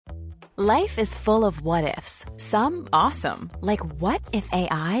Life is full of what-ifs. Some awesome, like what if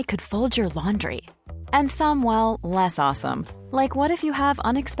AI could fold your laundry? And some, well, less awesome, like what if you have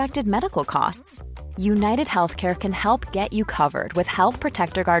unexpected medical costs? United Healthcare can help get you covered with Health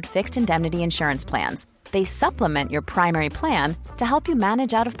Protector Guard fixed indemnity insurance plans. They supplement your primary plan to help you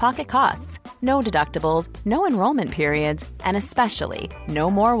manage out-of-pocket costs. No deductibles, no enrollment periods, and especially no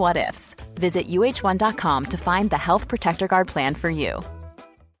more what-ifs. Visit uh1.com to find the Health Protector Guard plan for you.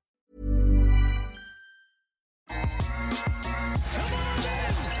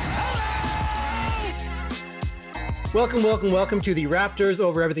 Welcome to the Raptors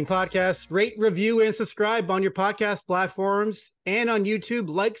Over Everything podcast. Rate, review, and subscribe on your podcast platforms and on YouTube.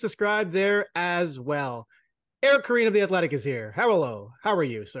 Like, subscribe there as well. Eric Koreen of The Athletic is here. Hello. How are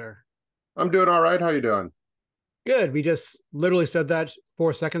you, sir? I'm doing all right. How you doing? Good. We just literally said that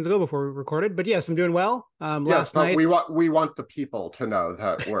 4 seconds ago before we recorded. But yes, I'm doing well. Last night we want the people to know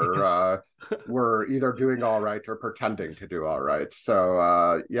that we're we're either doing all right or pretending to do all right.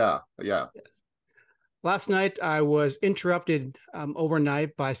 So yeah. Yes. Last night, I was interrupted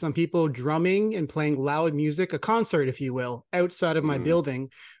overnight by some people drumming and playing loud music, a concert, if you will, outside of my building.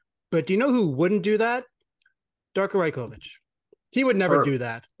 But do you know who wouldn't do that? Darko Rajakovic. He would never do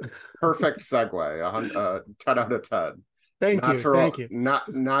that. Perfect segue. 10 out of 10. Thank you.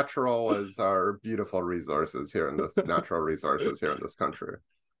 Natural is our beautiful resources here in this country.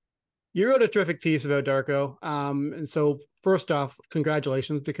 You wrote a terrific piece about Darko. And so first off,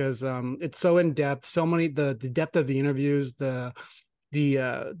 congratulations, because it's so in depth, so many, the depth of the interviews, the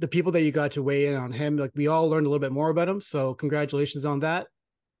people that you got to weigh in on him, like we all learned a little bit more about him. So congratulations on that.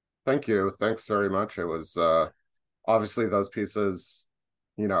 Thank you. Thanks very much. It was obviously those pieces,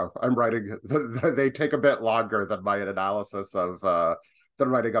 I'm writing, they take a bit longer than my analysis of than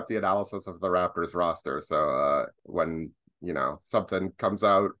writing up the analysis of the Raptors roster. So when, something comes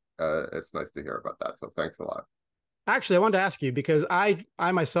out, it's nice to hear about that. So thanks a lot. Actually, I wanted to ask you, because I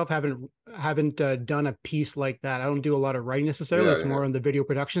myself haven't done a piece like that. I don't do a lot of writing necessarily. It's more on the video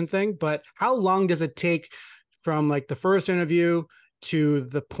production thing. But how long does it take from like the first interview to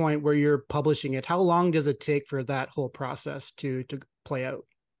the point where you're publishing it? How long does it take for that whole process to play out?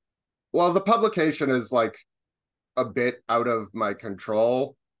 Well, the publication is like a bit out of my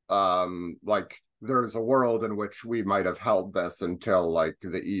control. There's a world in which we might have held this until like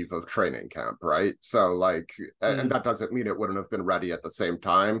the eve of training camp, right? So and that doesn't mean it wouldn't have been ready at the same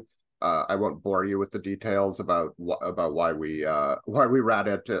time. I won't bore you with the details about why we ran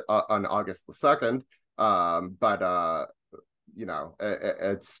it on August the 2nd.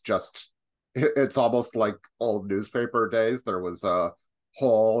 It's almost like old newspaper days. There was a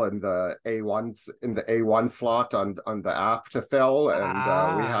hole in the A1 slot on the app to fill,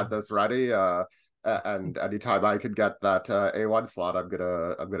 and we had this ready. And anytime I could get that A1 slot, I'm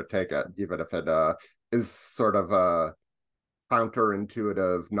gonna take it, even if it is sort of a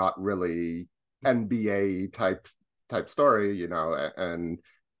counterintuitive, not really NBA type story, and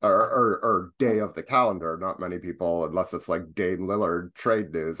or day of the calendar. Not many people, unless it's like Dame Lillard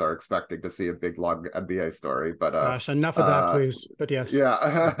trade news, are expecting to see a big long NBA story. But gosh, enough of that, please. But yes,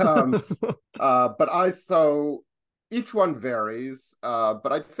 yeah. So each one varies.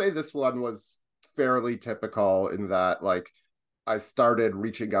 But I'd say this one was fairly typical in that, like, I started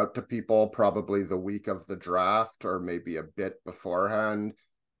reaching out to people probably the week of the draft or maybe a bit beforehand.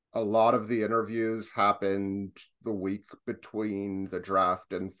 A lot of the interviews happened the week between the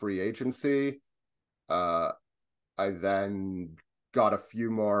draft and free agency. I then got a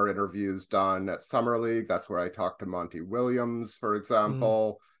few more interviews done at Summer League. That's where I talked to Monty Williams, for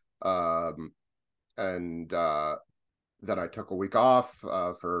example. Then I took a week off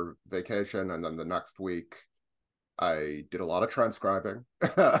for vacation, and then the next week I did a lot of transcribing.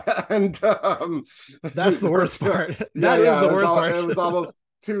 And that's the worst part. That is the worst part. It was almost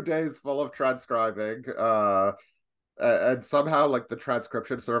 2 days full of transcribing. And somehow, like, the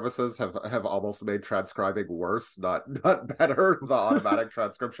transcription services have almost made transcribing worse, not better. The automatic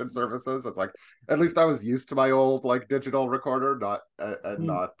transcription services. It's like, at least I was used to my old like digital recorder,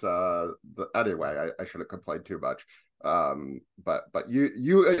 anyway. I shouldn't complain too much. But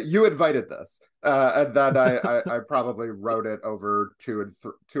you invited this, and then I probably wrote it over 2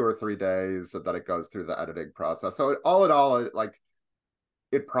 or 3 days, and then it goes through the editing process. So all in all,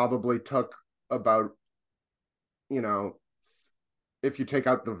 it probably took about, if you take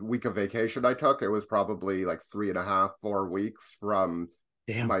out the week of vacation I took, it was probably like 3.5-4 weeks from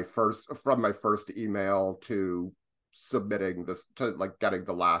my first email to submitting this, to like getting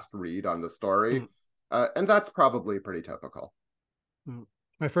the last read on the story. And that's probably pretty typical.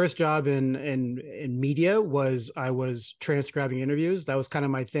 My first job in media was I was transcribing interviews. That was kind of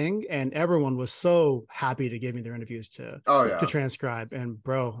my thing, and everyone was so happy to give me their interviews Oh to yeah. transcribe. And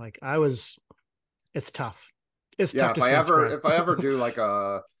bro, like I was, it's tough. It's Yeah, tough to transcribe. if I ever do like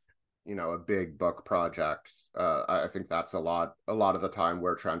a, a big book project, I think that's a lot of the time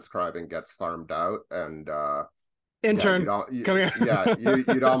where transcribing gets farmed out. And yeah, Intern, come here.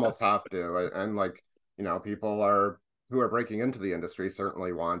 you'd almost have to. And like, people who are breaking into the industry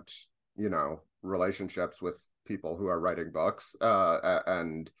certainly want, relationships with people who are writing books,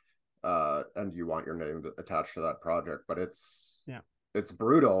 and you want your name attached to that project. But it's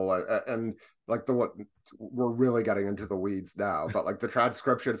brutal. And like we're really getting into the weeds now, but like the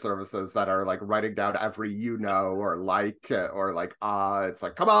transcription services that are like writing down every or it's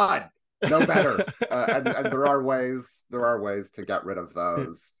like, come on, no better. And there are ways to get rid of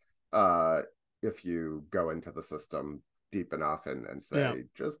those if you go into the system deep enough and say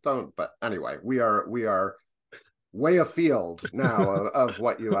just don't. But anyway, we are way afield now of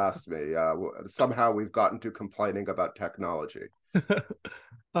what you asked me. Somehow we've gotten to complaining about technology.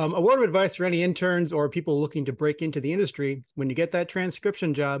 A word of advice for any interns or people looking to break into the industry: when you get that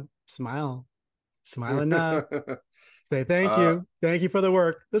transcription job, smile and nod. Say thank you for the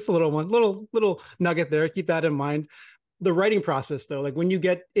work. This is a little nugget there. Keep that in mind. The writing process, though, like when you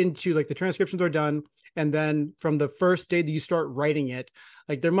get into like the transcriptions are done, and then from the first day that you start writing it,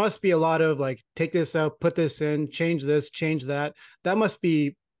 like there must be a lot of like, take this out, put this in, change this, change that. That must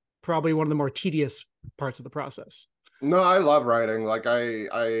be probably one of the more tedious parts of the process. No, I love writing. Like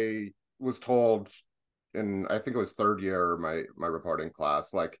I was told in, I think it was third year my reporting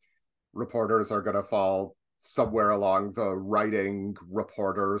class, like reporters are going to fall somewhere along the writing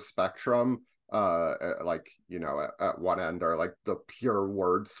reporter spectrum. Like, at one end are like the pure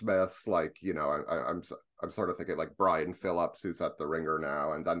wordsmiths, like, I'm sort of thinking like Brian Phillips, who's at the Ringer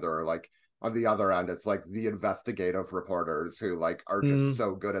now, and then there are like on the other end, it's like the investigative reporters who like are just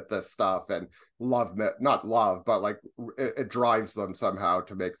so good at this stuff and not love, but like it drives them somehow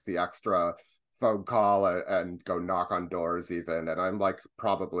to make the extra phone call and go knock on doors even. And I'm like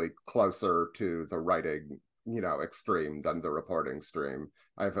probably closer to the writing, extreme than the reporting stream.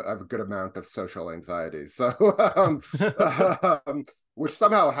 I have a good amount of social anxiety. So, which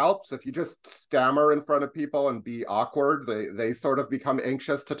somehow helps. If you just stammer in front of people and be awkward, they sort of become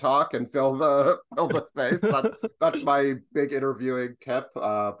anxious to talk and fill the space. That's my big interviewing tip.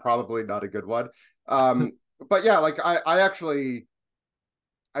 Probably not a good one. But yeah, like I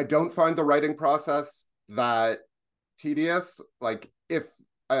don't find the writing process that tedious. Like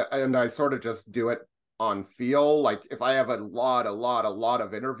I sort of just do it on feel. Like if I have a lot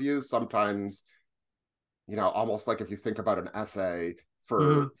of interviews, sometimes, almost like if you think about an essay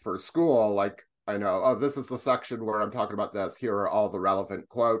for school, like I know, oh, this is the section where I'm talking about this. Here are all the relevant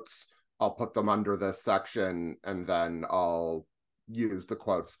quotes. I'll put them under this section, and then I'll use the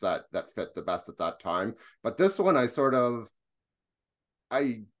quotes that fit the best at that time. But this one,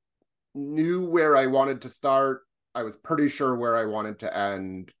 I knew where I wanted to start. I was pretty sure where I wanted to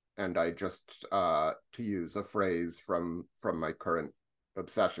end. And I just, to use a phrase from my current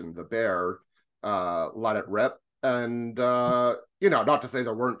obsession, The Bear, let it rip. And, not to say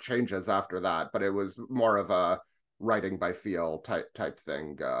there weren't changes after that, but it was more of a writing by feel type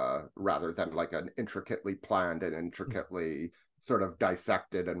thing, rather than like an intricately planned and intricately sort of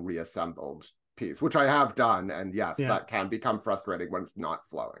dissected and reassembled piece, which I have done. And yes, that can become frustrating when it's not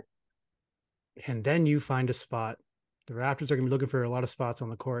flowing. And then you find a spot. The Raptors are going to be looking for a lot of spots on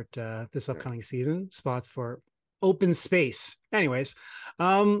the court this upcoming season, spots for open space. Anyways,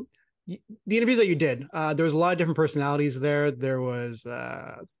 the interviews that you did, there was a lot of different personalities there. There was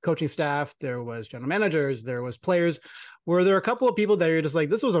coaching staff, there was general managers, there was players. Were there a couple of people that you're just like,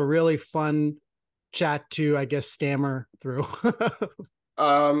 this was a really fun chat to, I guess, stammer through?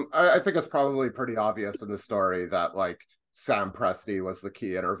 I think it's probably pretty obvious in the story that like Sam Presti was the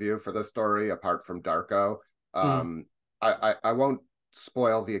key interview for the story, apart from Darko. I won't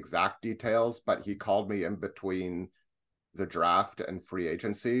spoil the exact details, but he called me in between the draft and free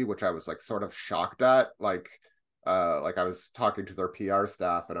agency, which I was like sort of shocked at. Like I was talking to their PR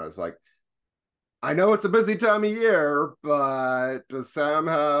staff and I was like, I know it's a busy time of year, but does Sam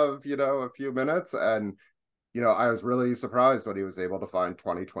have, a few minutes? And, I was really surprised when he was able to find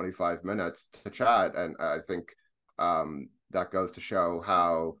 20-25 minutes to chat. And I think that goes to show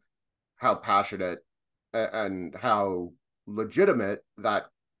how passionate and how legitimate that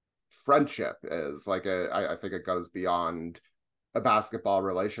friendship is. Like I think it goes beyond a basketball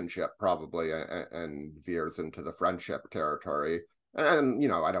relationship probably and veers into the friendship territory. And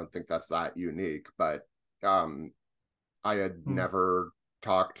I don't think that's that unique, but I had never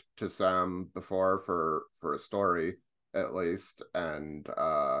talked to Sam before for a story at least, and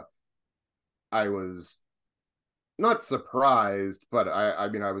I was not surprised, but I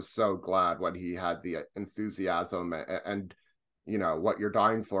mean, I was so glad when he had the enthusiasm and what you're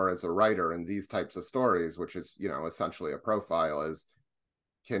dying for as a writer in these types of stories, which is essentially a profile, is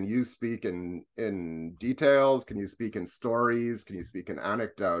can you speak in details? Can you speak in stories? Can you speak in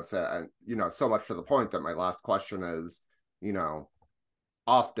anecdotes? And so much to the point that my last question is,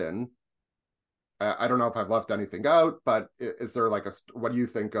 often, I don't know if I've left anything out, but is there like what do you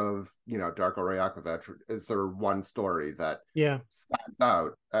think of, Darko Rajakovic? Is there one story that stands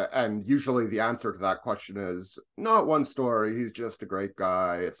out? And usually the answer to that question is not one story. He's just a great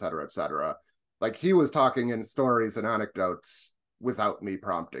guy, et cetera, et cetera. Like, he was talking in stories and anecdotes without me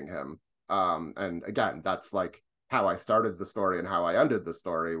prompting him. And again, that's like how I started the story and how I ended the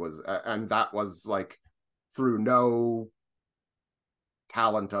story and that was like through no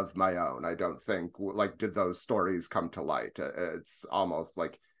talent of my own. I don't think, like, did those stories come to light. It's almost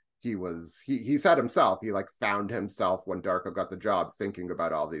like he said himself, he like found himself when Darko got the job thinking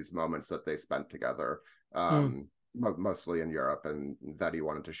about all these moments that they spent together, mostly in Europe, and that he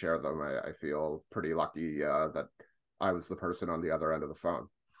wanted to share them. I feel pretty lucky that I was the person on the other end of the phone.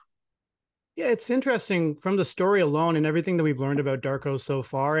 Yeah, it's interesting from the story alone and everything that we've learned about Darko so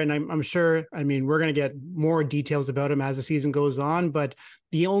far. And I'm sure, I mean, we're going to get more details about him as the season goes on. But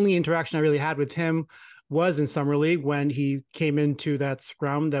the only interaction I really had with him was in Summer League when he came into that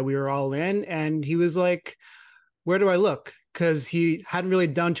scrum that we were all in. And he was like, where do I look? Because he hadn't really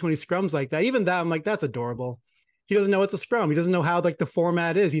done too many scrums like that. Even that, I'm like, that's adorable. He doesn't know it's a scrum. He doesn't know how like the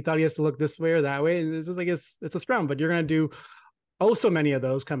format is. He thought he has to look this way or that way. And it's just like, it's a scrum, but you're going to do so many of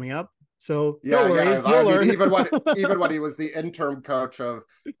those coming up. So no worries, you'll learn. Even when he was the interim coach of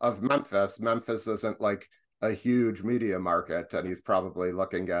Memphis isn't like a huge media market, and he's probably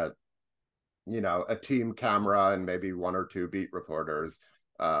looking at a team camera and maybe one or two beat reporters.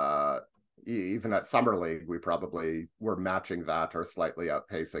 Even at Summer League, we probably were matching that or slightly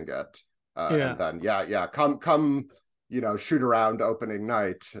outpacing it. And then come shoot around opening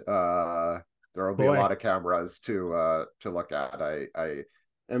night. There will be a lot of cameras to look at. I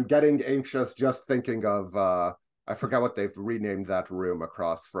am getting anxious just thinking of I forgot what they've renamed that room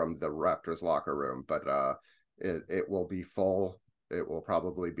across from the Raptors locker room, but it will be full. It will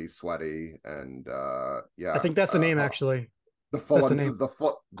probably be sweaty, and I think that's the name actually. The full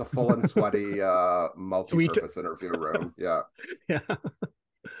and sweaty multi-purpose interview room. Yeah. Yeah.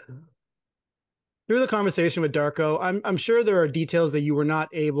 Through the conversation with Darko, I'm sure there are details that you were not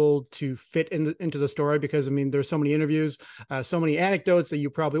able to fit into the story because, I mean, there's so many interviews, so many anecdotes that you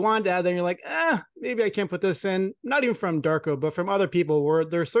probably wanted to add. Then you're like, maybe I can't put this in. Not even from Darko, but from other people where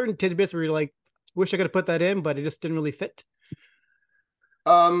there are certain tidbits where you're like, wish I could have put that in, but it just didn't really fit.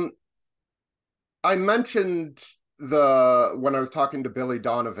 I mentioned when I was talking to Billy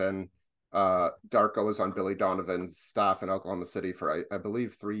Donovan, Darko was on Billy Donovan's staff in Oklahoma City for I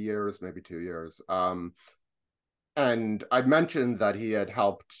believe 3 years, maybe 2 years. And I mentioned that he had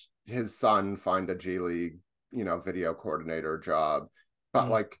helped his son find a G League, video coordinator job. But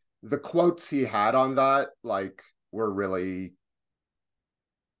like the quotes he had on that, like, were really,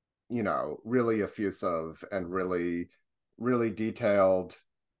 really effusive and really, really detailed.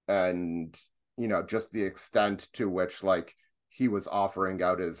 And, just the extent to which, like, he was offering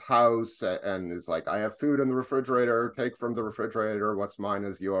out his house and is like, I have food in the refrigerator, take from the refrigerator, what's mine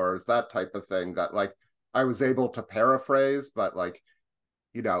is yours, that type of thing, that like I was able to paraphrase, but like,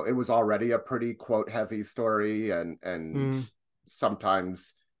 it was already a pretty quote heavy story. And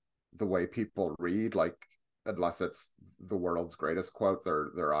sometimes the way people read, like, unless it's the world's greatest quote,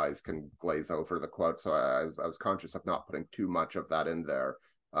 their eyes can glaze over the quote. So I was conscious of not putting too much of that in there.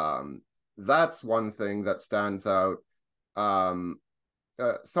 That's one thing that stands out.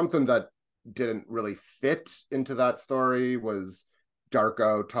 Something that didn't really fit into that story was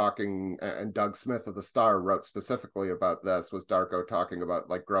Darko talking, and Doug Smith of the Star wrote specifically about this, was Darko talking about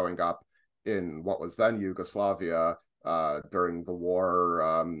like growing up in what was then Yugoslavia during the war.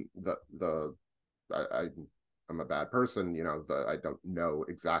 I'm a bad person, I don't know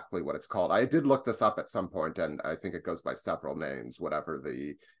exactly what it's called. I did look this up at some point, and I think it goes by several names, whatever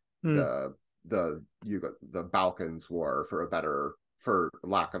the Balkans War, for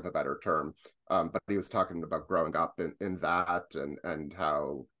lack of a better term. But he was talking about growing up in that, and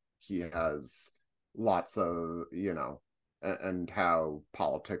how he has lots of, and how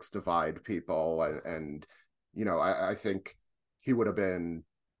politics divide people. And I think he would have been,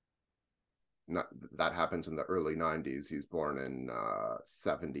 that happens in the early 90s. He's born in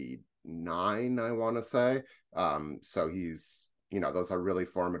 79, I want to say. So he's those are really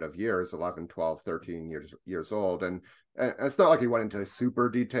formative years, 11, 12, 13 years old. And it's not like he went into super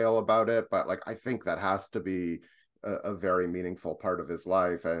detail about it, but like, I think that has to be a very meaningful part of his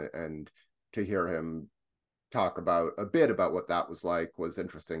life. And to hear him talk about a bit about what that was like was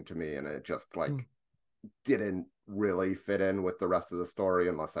interesting to me. And it just like didn't really fit in with the rest of the story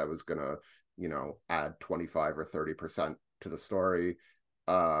unless I was gonna, add 25 or 30% to the story.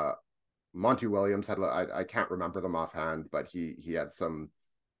 Monty Williams had, I can't remember them offhand, but he had some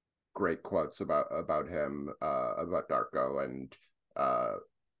great quotes about him, about Darko. And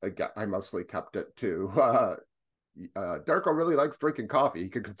again, I mostly kept it to Darko really likes drinking coffee. He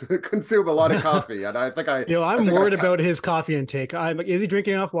can consume a lot of coffee, and I think I'm worried about his coffee intake. Is he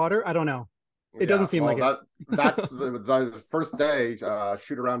drinking enough water? I don't know. It doesn't seem like it. That's the first day,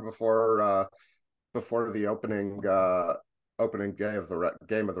 shoot around before the opening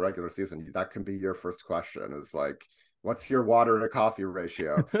game of the regular season. That can be your first question. Is like, what's your water to coffee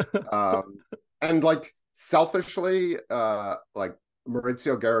ratio? And like selfishly, like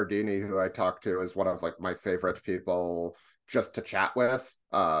Maurizio Gherardini, who I talked to, is one of like my favorite people just to chat with.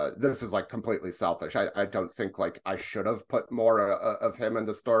 This is like completely selfish. I don't think like I should have put more of him in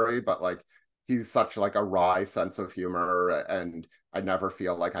the story, but like he's such like a wry sense of humor, and I never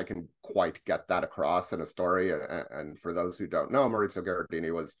feel like I can quite get that across in a story. And for those who don't know, Maurizio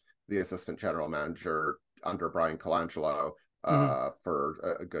Gherardini was the assistant general manager under Brian Colangelo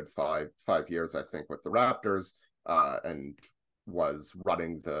for a good five years, I think, with the Raptors, and was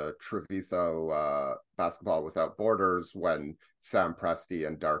running the Treviso Basketball Without Borders when Sam Presti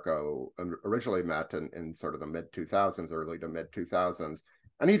and Darko originally met in sort of the mid 2000s, early to mid 2000s.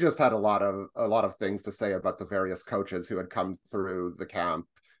 And he just had a lot of things to say about the various coaches who had come through the camp,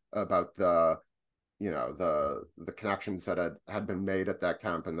 about the connections that had been made at that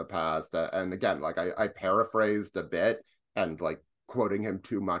camp in the past. And again, like I paraphrased a bit, and like quoting him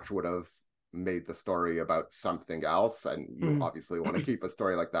too much would have made the story about something else. And you obviously want to keep a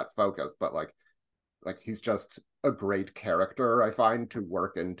story like that focused, but like he's just a great character, I find, to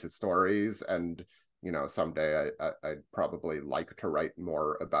work into stories. And someday I'd probably like to write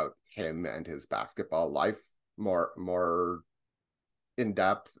more about him and his basketball life, more in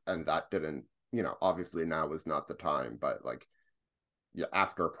depth. And that didn't, obviously now is not the time, but like, yeah,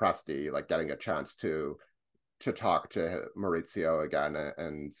 after Presti, like getting a chance to talk to Maurizio again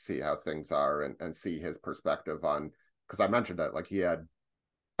and see how things are, and see his perspective on, because I mentioned it, like he had,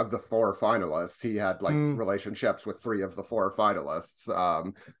 of the 4 finalists, he had like relationships with 3 of the 4 finalists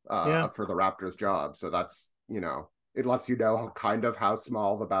for the Raptors job. So that's, it lets you know kind of how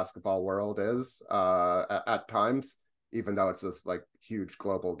small the basketball world is at times, even though it's this like huge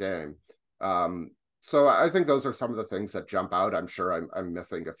global game. So I think those are some of the things that jump out. I'm sure I'm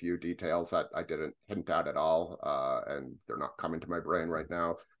missing a few details that I didn't hint at all, and they're not coming to my brain right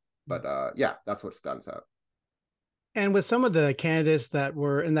now. But yeah, that's what stands out. And with some of the candidates that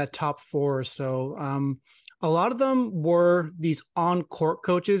were in that top 4, so a lot of them were these on-court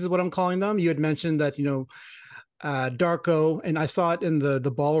coaches, is what I'm calling them. You had mentioned that, Darko, and I saw it in the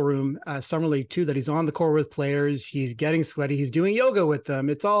ballroom summer league too, that he's on the court with players, he's getting sweaty, he's doing yoga with them.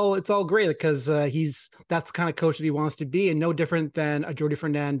 It's all great, because that's the kind of coach that he wants to be, and no different than a Jordi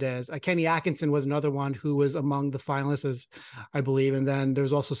Fernandez. Kenny Atkinson was another one who was among the finalists, I believe, and then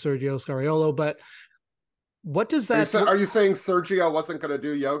there's also Sergio Scariolo. But what does that? Are you saying Sergio wasn't going to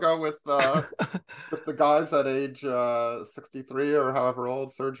do yoga with the guys at age 63 or however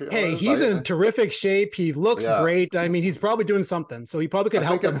old Sergio is? He's in terrific shape. He looks great. I mean, he's probably doing something, so he probably could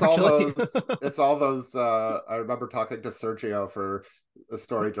help them. It's all those. I remember talking to Sergio for a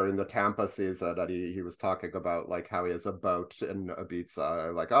story during the Tampa season, and he was talking about like how he has a boat in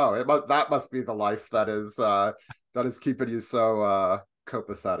Ibiza. Like, that must be the life that is keeping you so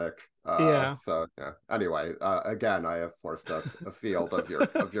copacetic. So yeah. Anyway, again, I have forced us afield of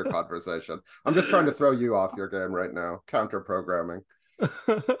your conversation. I'm just trying to throw you off your game right now. Counter programming.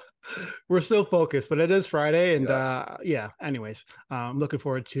 We're still focused, but it is Friday, and anyways, I'm looking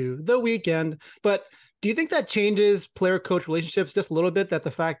forward to the weekend. But do you think that changes player-coach relationships just a little bit, that the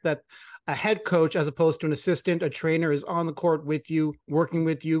fact that a head coach, as opposed to an assistant, a trainer, is on the court with you, working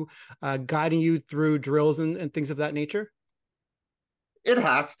with you, guiding you through drills and things of that nature? It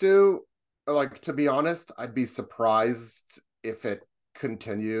has to. Like, to be honest, I'd be surprised if it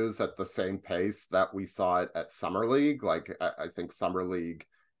continues at the same pace that we saw it at Summer League. Like, I think Summer League,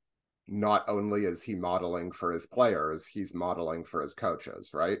 not only is he modeling for his players, he's modeling for his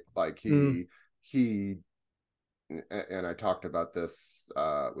coaches, right? Like he and I talked about this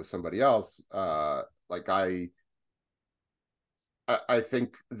with somebody else. Like I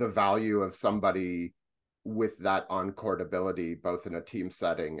think the value of somebody with that on-court ability, both in a team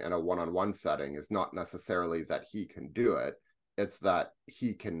setting and a one-on-one setting, is not necessarily that he can do it. It's that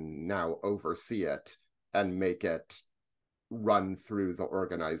he can now oversee it and make it run through the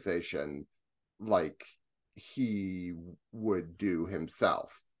organization like he would do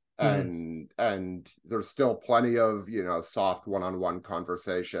himself. And there's still plenty of, soft one-on-one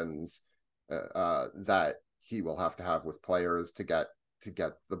conversations that he will have to have with players to get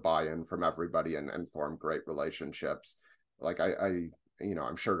the buy-in from everybody and form great relationships. Like I'm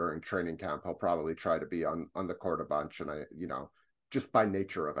sure during training camp he'll probably try to be on the court a bunch, and just by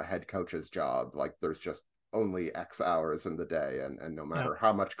nature of a head coach's job, like there's just only X hours in the day, and no matter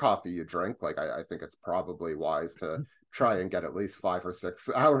how much coffee you drink, like I think it's probably wise to try and get at least 5 or 6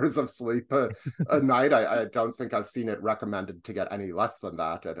 hours of sleep a night. I don't think I've seen it recommended to get any less than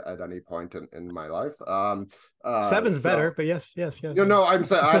that at any point in my life. 7's better, but yes. I'm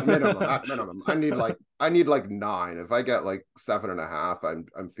saying at minimum, I need like 9. If I get like 7.5,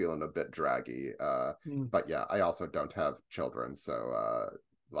 I'm feeling a bit draggy. But yeah, I also don't have children, so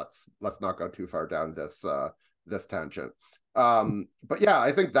let's not go too far down this tangent. But yeah,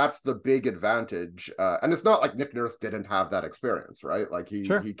 I think that's the big advantage. And it's not like Nick Nurse didn't have that experience, right? Like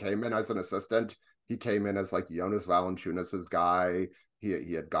he came in as an assistant. He came in as like Jonas Valanciunas's guy.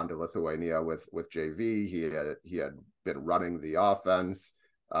 He had gone to Lithuania with JV. He had been running the offense.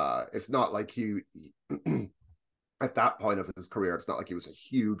 It's not like he at that point of his career, it's not like he was a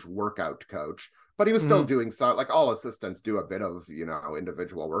huge workout coach, but he was still doing so. Like all assistants do a bit of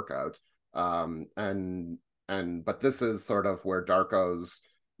individual workout. But this is sort of where Darko's,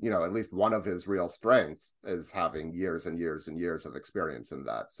 at least one of his real strengths is having years and years and years of experience in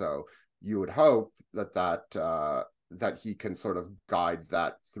that. So you would hope that he can sort of guide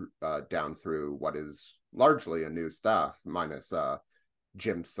that down through what is largely a new staff, minus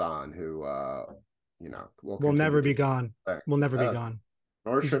Jim Son, who will never be gone. Will never be gone.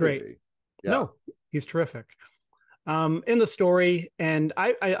 Or he's should great. He be? Yeah. No, he's terrific. In the story, and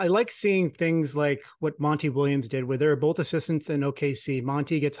I like seeing things like what Monty Williams did, where they're both assistants in OKC.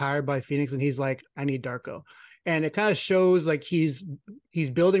 Monty gets hired by Phoenix, and he's like, "I need Darko," and it kind of shows like he's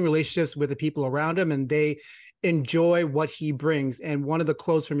building relationships with the people around him, and they enjoy what he brings. And one of the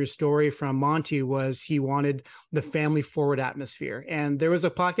quotes from your story from Monty was he wanted the family forward atmosphere. And there was a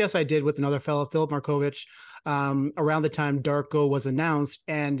podcast I did with another fellow, Philip Markovic, around the time Darko was announced,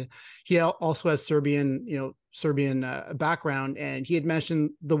 and he also has Serbian background, and he had mentioned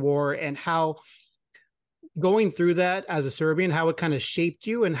the war and how going through that as a Serbian, how it kind of shaped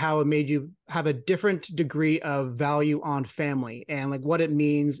you and how it made you have a different degree of value on family and like what it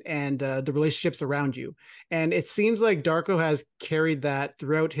means and the relationships around you. And it seems like Darko has carried that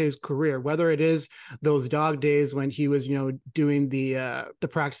throughout his career, whether it is those dog days when he was, doing the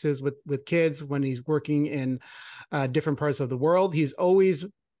practices with kids, when he's working in different parts of the world. He's always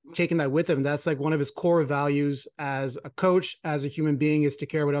taking that with him. That's like one of his core values as a coach, as a human being, is to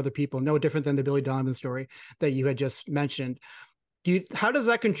care about other people. No different than the Billy Donovan story that you had just mentioned. How does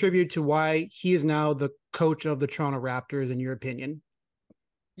that contribute to why he is now the coach of the Toronto Raptors, in your opinion?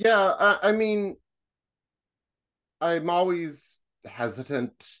 Yeah, I mean, I'm always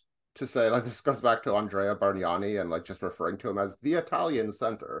hesitant to say, like, this goes back to Andrea Bargnani and like just referring to him as the Italian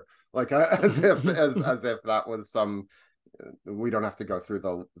center, like as if that was some. We don't have to go through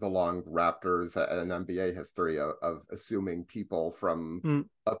the long Raptors and NBA history of assuming people from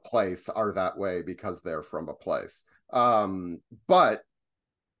a place are that way because they're from a place. But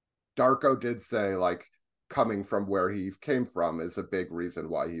Darko did say, like, coming from where he came from is a big reason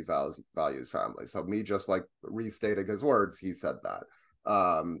why he values family. So me just like restating his words, he said that.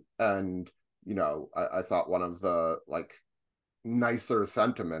 And I thought one of the like nicer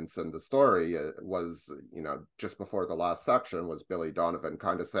sentiments in the story was, just before the last section, was Billy Donovan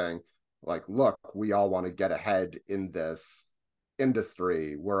kind of saying, like, look, we all want to get ahead in this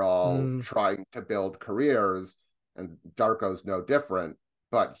industry. We're all trying to build careers, and Darko's no different,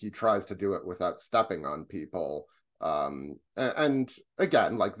 but he tries to do it without stepping on people. And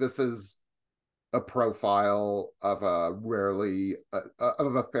again, like, this is a profile of a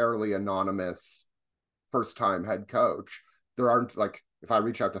fairly anonymous first-time head coach. There aren't, like, if I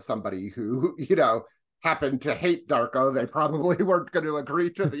reach out to somebody who, happened to hate Darko, they probably weren't going to agree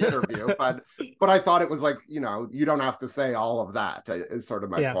to the interview. but I thought it was like, you don't have to say all of that, is sort of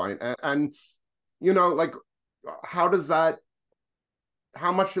my point. And like, how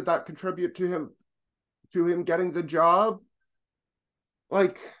much did that contribute to him getting the job?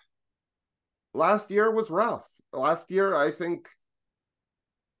 Like, last year was rough. Last year, I think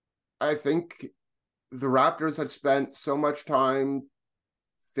the Raptors had spent so much time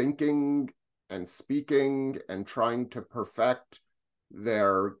thinking and speaking and trying to perfect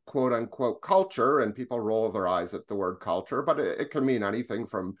their quote unquote culture. And people roll their eyes at the word culture, but it can mean anything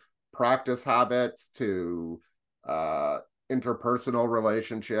from practice habits to interpersonal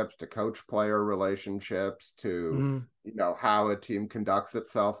relationships to coach player relationships to how a team conducts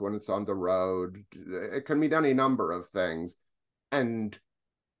itself when it's on the road. It can mean any number of things. And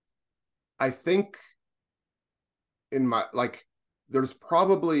I think there's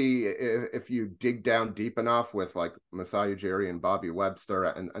probably, if you dig down deep enough with like Masai Ujiri and Bobby Webster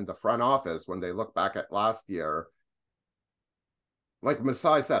and the front office, when they look back at last year, like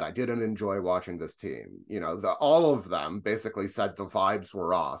Masai said, I didn't enjoy watching this team. All of them basically said the vibes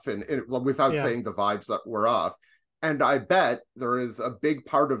were off, and without saying the vibes that were off. And I bet there is a big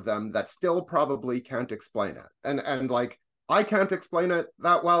part of them that still probably can't explain it. And like, I can't explain it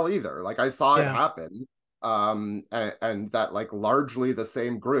that well either. Like, I saw it happen. And that like largely the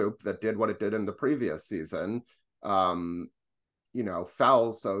same group that did what it did in the previous season, fell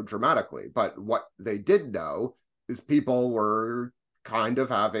so dramatically. But what they did know is people were kind of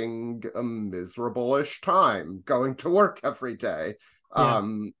having a miserable-ish time going to work every day.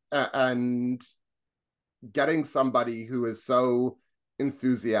 And getting somebody who is so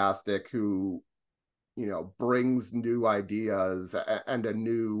enthusiastic, who, brings new ideas and a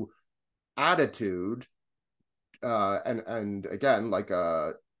new attitude, and again, like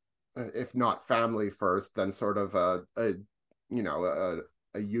if not family first, then sort of a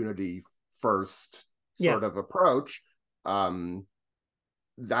unity first sort of approach.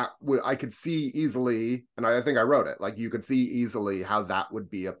 That I could see easily, and I think I wrote it, like you could see easily how that would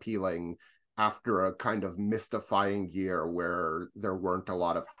be appealing after a kind of mystifying year where there weren't a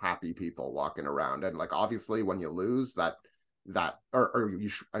lot of happy people walking around. And like, obviously when you lose I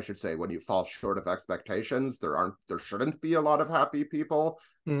should say, when you fall short of expectations, there shouldn't be a lot of happy people.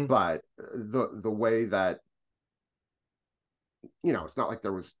 But the way that, it's not like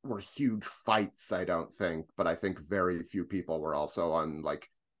were huge fights, I don't think, but I think very few people were also on like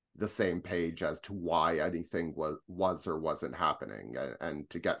the same page as to why anything was or wasn't happening. And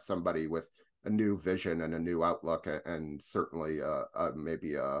to get somebody with a new vision and a new outlook, and certainly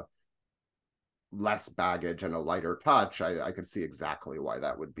maybe a less baggage and a lighter touch, I could see exactly why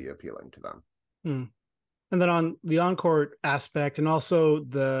that would be appealing to them. And then on the on-court aspect, and also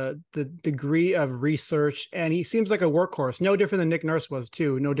the degree of research, and he seems like a workhorse, no different than Nick Nurse was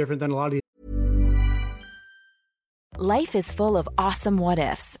too, no different than a lot of these. Life is full of awesome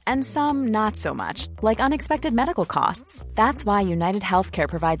what-ifs, and some not so much, like unexpected medical costs. That's why United Healthcare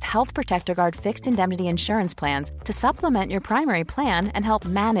provides Health Protector Guard fixed indemnity insurance plans to supplement your primary plan and help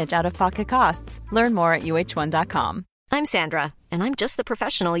manage out-of-pocket costs. Learn more at uh1.com. I'm Sandra, and I'm just the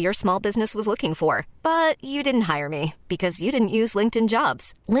professional your small business was looking for. But you didn't hire me because you didn't use LinkedIn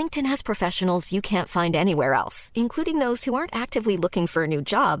Jobs. LinkedIn has professionals you can't find anywhere else, including those who aren't actively looking for a new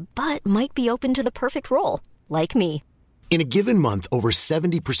job, but might be open to the perfect role, like me. In a given month, over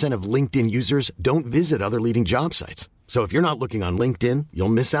 70% of LinkedIn users don't visit other leading job sites. So if you're not looking on LinkedIn, you'll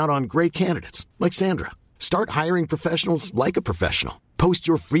miss out on great candidates like Sandra. Start hiring professionals like a professional. Post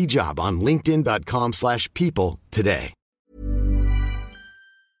your free job on linkedin.com/people today.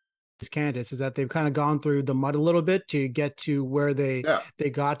 These candidates is that they've kind of gone through the mud a little bit to get to where they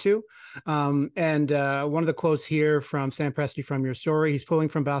got to. And one of the quotes here from Sam Presti from your story, he's pulling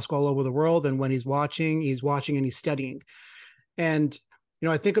from basketball all over the world. And when he's watching and he's studying. And,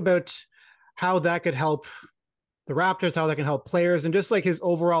 I think about how that could help the Raptors, how that can help players, and just like his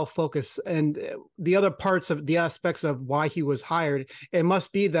overall focus and the other parts of the aspects of why he was hired. It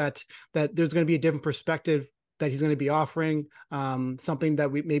must be that there's going to be a different perspective that he's going to be offering, something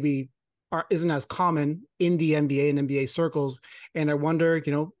that we maybe isn't as common in the NBA and NBA circles. And I wonder,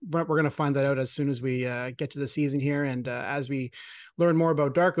 we're going to find that out as soon as we get to the season here. And as we learn more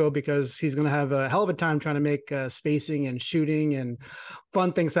about Darko, because he's going to have a hell of a time trying to make spacing and shooting and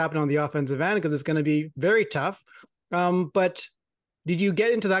fun things happen on the offensive end, because it's going to be very tough. But did you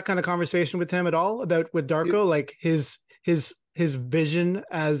get into that kind of conversation with him at all with Darko, like his vision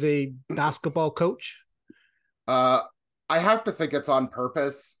as a basketball coach? I have to think it's on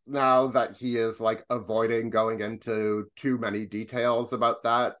purpose now that he is like avoiding going into too many details about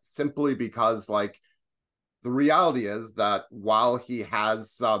that, simply because like the reality is that while he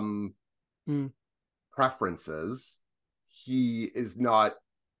has some preferences, he is not,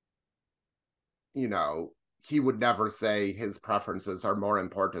 he would never say his preferences are more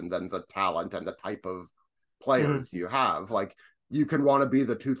important than the talent and the type of players you have. Like, you can want to be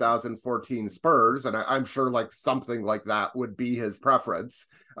the 2014 Spurs, and I'm sure like something like that would be his preference.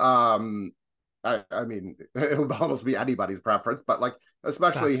 I mean, it would almost be anybody's preference, but like,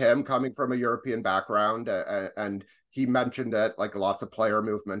 especially him coming from a European background, and he mentioned it, like lots of player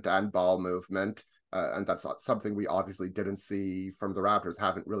movement and ball movement, and that's something we obviously didn't see from the Raptors,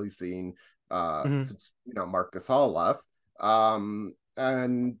 haven't really seen since, you know, Marc Gasol left.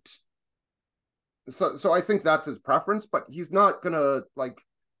 And so I think that's his preference, but he's not gonna like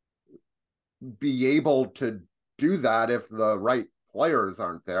be able to do that if the right players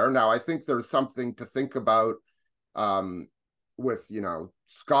aren't there. Now, I think there's something to think about with, you know,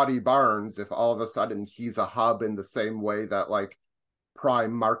 Scotty Barnes, if all of a sudden he's a hub in the same way that like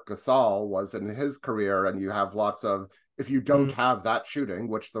prime Marc Gasol was in his career, and you have lots of, if you don't have that shooting,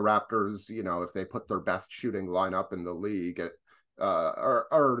 which the Raptors, you know, if they put their best shooting lineup in the league,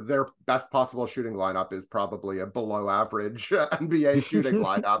 or their best possible shooting lineup is probably a below average NBA shooting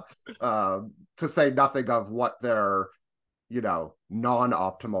lineup, to say nothing of what their, you know,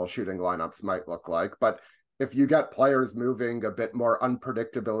 non-optimal shooting lineups might look like. But if you get players moving, a bit more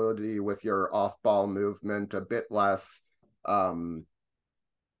unpredictability with your off-ball movement, a bit less,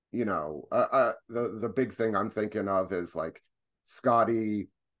 you know, the big thing I'm thinking of is like Scotty,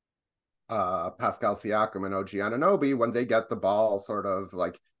 Pascal Siakam, and OG Anunoby, when they get the ball, sort of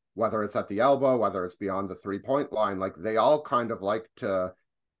like, whether it's at the elbow, whether it's beyond the 3-point line, like they all kind of like to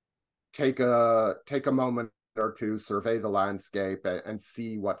take a moment or two, survey the landscape, and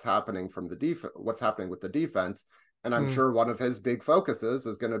see what's happening from the what's happening with the defense. And I'm sure one of his big focuses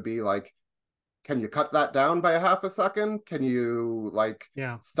is going to be like, can you cut that down by a half a second? Can you like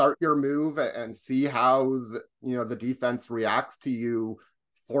start your move and see how the defense reacts to you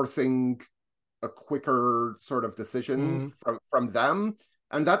forcing a quicker sort of decision from them?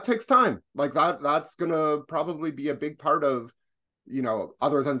 And that takes time. Like that's gonna probably be a big part of, you know,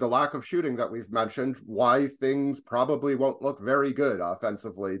 other than the lack of shooting that we've mentioned, why things probably won't look very good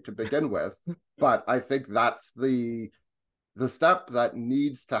offensively to begin with. But I think that's the step that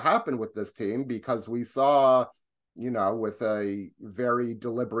needs to happen with this team, because we saw, you know, with a very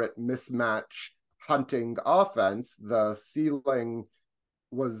deliberate mismatch hunting offense, the ceiling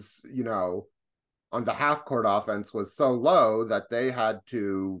was, you know, on the half court offense was so low that they had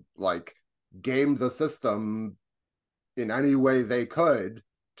to like game the system in any way they could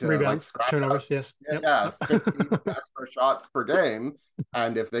to rebounds, like turnovers, yes. 15 extra shots per game.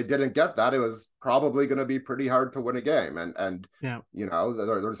 And if they didn't get that, it was probably going to be pretty hard to win a game. And you know,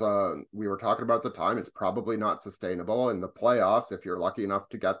 there's we were talking about the time, it's probably not sustainable in the playoffs if you're lucky enough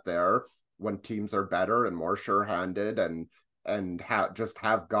to get there, when teams are better and more sure-handed and just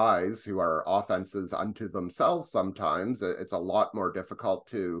have guys who are offenses unto themselves. Sometimes it's a lot more difficult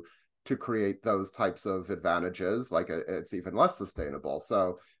to create those types of advantages. Like it's even less sustainable.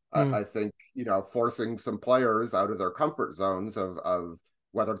 So I think, you know, forcing some players out of their comfort zones of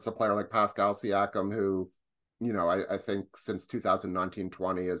whether it's a player like Pascal Siakam, who, you know, I think since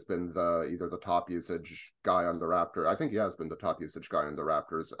 2019-20 has been either the top usage guy on the Raptors. I think he has been the top usage guy on the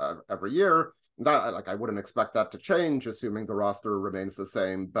Raptors every year. That, like, I wouldn't expect that to change, assuming the roster remains the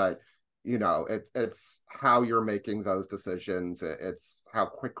same. But, you know, it's how you're making those decisions. It's how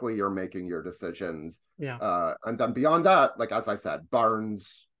quickly you're making your decisions. And then beyond that, like, as I said,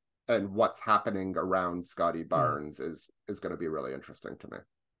 Barnes and what's happening around Scotty Barnes is going to be really interesting to me.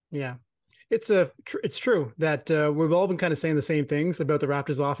 Yeah. It's true that we've all been kind of saying the same things about the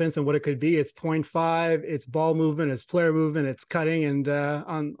Raptors offense and what it could be. It's 0.5, it's ball movement, it's player movement, it's cutting, and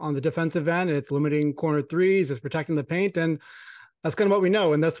on the defensive end, it's limiting corner threes, it's protecting the paint, and that's kind of what we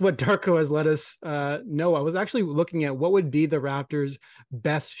know. And that's what Darko has let us know. I was actually looking at what would be the Raptors'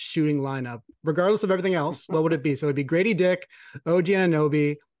 best shooting lineup, regardless of everything else. What would it be? So it'd be Grady Dick, OG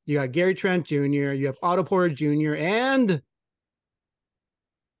Anunoby, you got Gary Trent Jr., you have Otto Porter Jr., and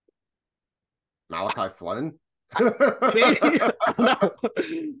Malachi Flynn. No.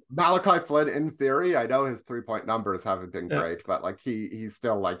 Malachi Flynn, in theory, I know his 3-point numbers haven't been great, but like he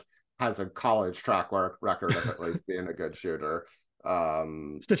still like has a college track record of at least being a good shooter.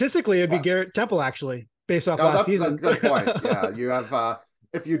 Statistically, it'd be Garrett Temple, actually, based off last season. That's a good point. Yeah, you have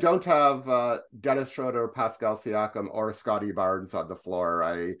if you don't have Dennis Schroeder, Pascal Siakam, or Scotty Barnes on the floor,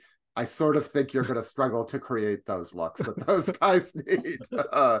 I sort of think you're going to struggle to create those looks that those guys need.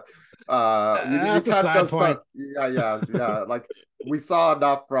 That's a side point. Yeah. Like, we saw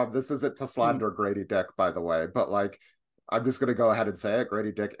enough from, this isn't to slander Grady Dick, by the way, but like, I'm just going to go ahead and say it.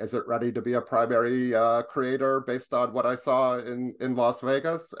 Grady Dick isn't ready to be a primary creator based on what I saw in Las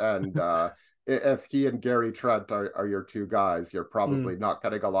Vegas. And if he and Gary Trent are your two guys, you're probably not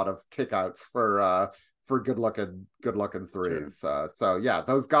getting a lot of kickouts for good looking threes. Sure. So yeah,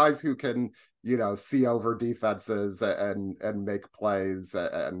 those guys who can see over defenses and make plays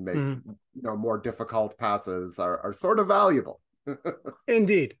and make more difficult passes are sort of valuable.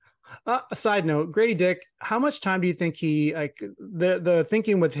 Indeed. A side note, Grady Dick, how much time do you think the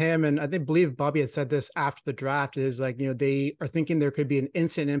thinking with him, and believe Bobby had said this after the draft, is they are thinking there could be an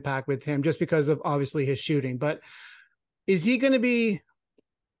instant impact with him just because of obviously his shooting, but is he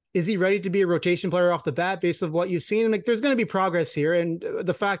ready to be a rotation player off the bat based on what you've seen? And there's going to be progress here. And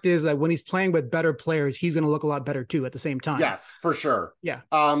the fact is that when he's playing with better players, he's going to look a lot better too at the same time. Yes, for sure. Yeah.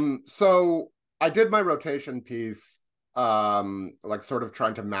 So I did my rotation piece, sort of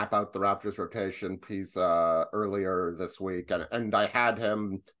trying to map out the Raptors rotation piece earlier this week. And I had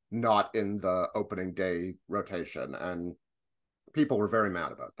him not in the opening day rotation. And people were very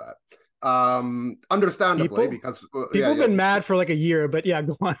mad about that. Understandably, because people have been mad for like a year, but yeah,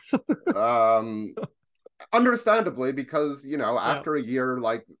 go on. Understandably, because after a year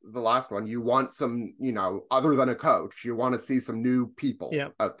like the last one, you want some, other than a coach, you want to see some new people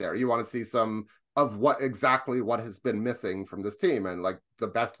out there. You want to see some of what has been missing from this team, and like the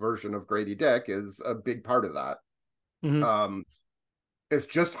best version of Grady Dick is a big part of that. It's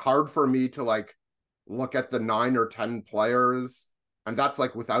just hard for me to look at the 9 or 10 players. And that's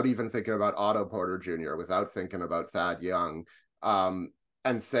without even thinking about Otto Porter Jr., without thinking about Thad Young,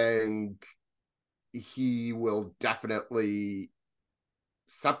 and saying he will definitely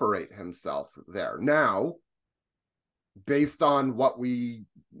separate himself there. Now, based on what we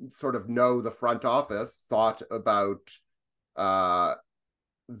sort of know the front office thought about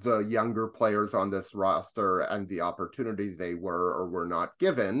the younger players on this roster and the opportunity they were or were not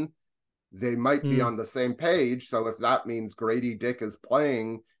given, they might be on the same page. So if that means Grady Dick is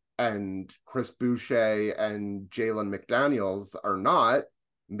playing and Chris Boucher and Jalen McDaniels are not,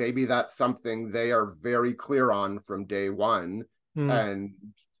 maybe that's something they are very clear on from day one. And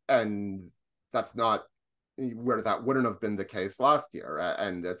that's not where that wouldn't have been the case last year.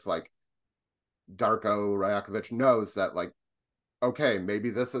 And it's Darko Rajakovic knows that okay, maybe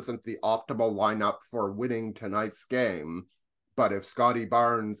this isn't the optimal lineup for winning tonight's game. But if Scotty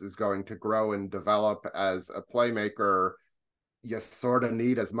Barnes is going to grow and develop as a playmaker, you sort of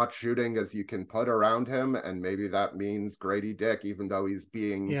need as much shooting as you can put around him. And maybe that means Grady Dick, even though he's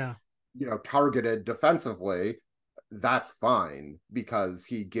being, targeted defensively, that's fine because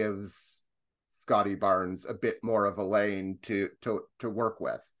he gives Scotty Barnes a bit more of a lane to work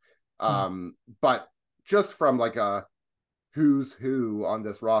with. But just from a who's who on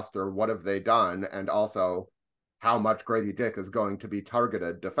this roster, what have they done? And also, how much Grady Dick is going to be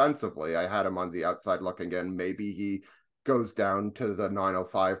targeted defensively. I had him on the outside looking in. Maybe he goes down to the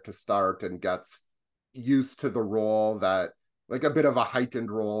 905 to start and gets used to the role that, a bit of a heightened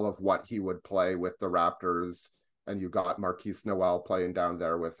role of what he would play with the Raptors. And you've got Marquise Noel playing down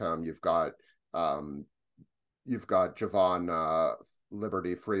there with him. You've got Javon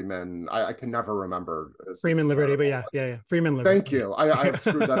Liberty Freeman. I can never remember. Freeman Liberty, but yeah. Freeman Liberty. Thank you. I've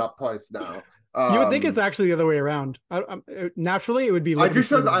screwed that up twice now. You would think it's actually the other way around. Naturally, it would be. I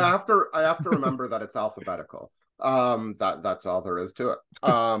have to remember that it's alphabetical. That's all there is to it.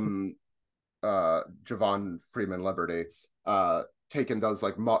 Javon Freeman Liberty, taking those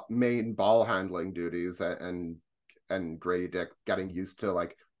main ball handling duties, and Grady Dick getting used to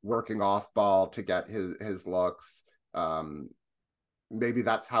working off ball to get his looks. Maybe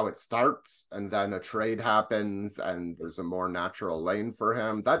that's how it starts, and then a trade happens and there's a more natural lane for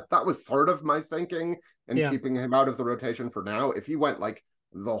him. That was sort of my thinking in keeping him out of the rotation for now. If he went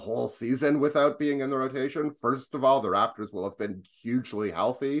the whole season without being in the rotation, first of all, the Raptors will have been hugely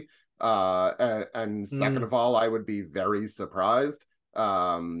healthy. And second of all, I would be very surprised.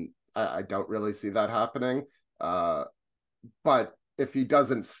 I don't really see that happening. But if he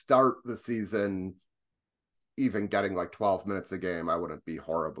doesn't start the season even getting 12 minutes a game, I wouldn't be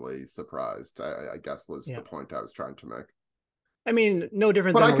horribly surprised, I guess was the point I was trying to make. I mean, no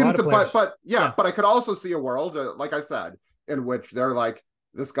different than a lot of players. But I could also see a world, like I said, in which they're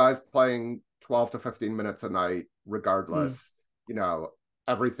this guy's playing 12 to 15 minutes a night, regardless,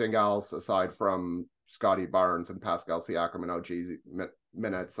 everything else aside from Scotty Barnes and Pascal Siakam and OG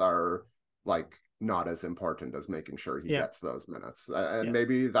minutes are not as important as making sure he gets those minutes. And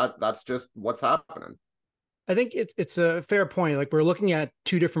maybe that's just what's happening. I think it's a fair point. We're looking at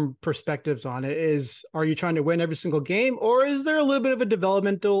two different perspectives on it. Are you trying to win every single game, or is there a little bit of a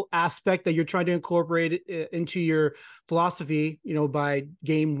developmental aspect that you're trying to incorporate into your philosophy, by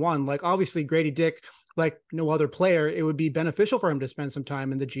game one? Obviously Grady Dick, no other player, it would be beneficial for him to spend some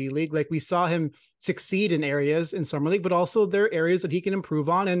time in the G League. We saw him succeed in areas in Summer League, but also there are areas that he can improve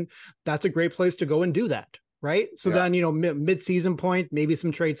on. And that's a great place to go and do that. Right. So then, mid-season point, maybe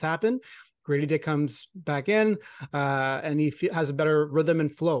some trades happen. Grady Dick comes back in, and he has a better rhythm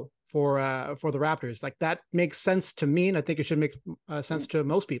and flow for the Raptors. Like, that makes sense to me, and I think it should make sense to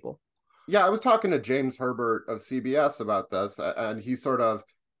most people. Yeah, I was talking to James Herbert of CBS about this, and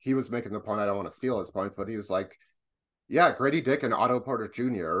he was making the point. I don't want to steal his point, but he was like, yeah, Grady Dick and Otto Porter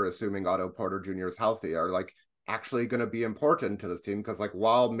Jr., assuming Otto Porter Jr. is healthy, are like actually going to be important to this team, because like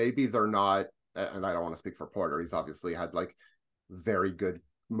while maybe they're not, and I don't want to speak for Porter, he's obviously had like very good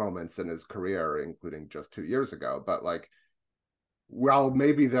moments in his career, including just 2 years ago, but like, well,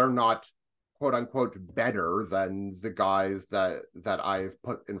 maybe they're not quote unquote better than the guys that I've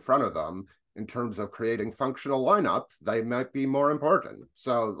put in front of them in terms of creating functional lineups. They might be more important.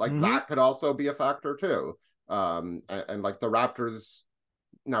 So like that could also be a factor too. And like the Raptors,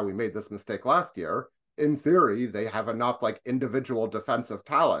 now we made this mistake last year. In theory, they have enough like individual defensive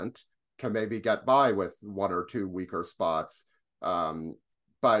talent to maybe get by with 1 or 2 weaker spots.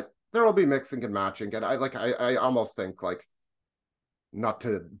 But there will be mixing and matching. And I almost think, like, not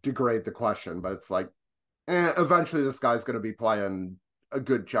to degrade the question, but it's like, eventually this guy's going to be playing a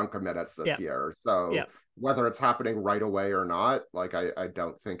good chunk of minutes this year. So whether it's happening right away or not, like, I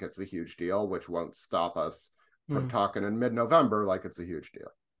don't think it's a huge deal, which won't stop us from talking in mid-November like it's a huge deal.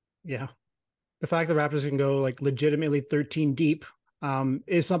 Yeah. The fact that Raptors can go like legitimately 13 deep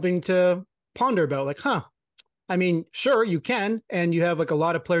is something to ponder about. Like, I mean, sure, you can, and you have like a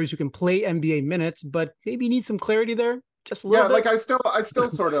lot of players who can play NBA minutes, but maybe you need some clarity there. Just a little bit. Like I still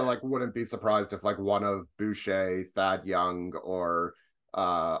sort of like wouldn't be surprised if like one of Boucher, Thad Young, or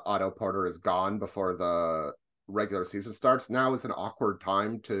Otto Porter is gone before the regular season starts. Now is an awkward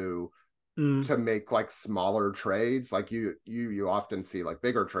time to make like smaller trades. Like you often see like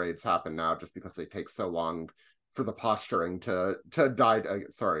bigger trades happen now just because they take so long for the posturing to die.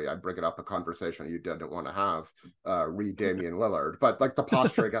 Sorry, I bring it up a conversation you didn't want to have, re Damian Lillard, but like the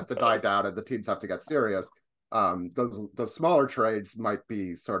posturing has to die down and the teams have to get serious. Those smaller trades might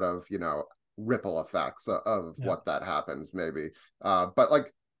be sort of, ripple effects of what that happens maybe. But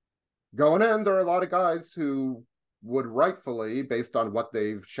like going in, there are a lot of guys who would rightfully, based on what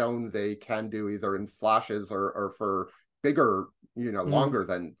they've shown they can do either in flashes or for bigger, longer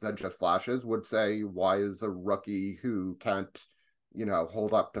than just flashes, would say, why is a rookie who can't,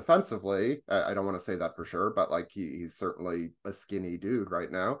 hold up defensively? I don't want to say that for sure, but like he's certainly a skinny dude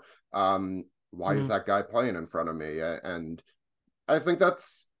right now. Why is that guy playing in front of me? And I think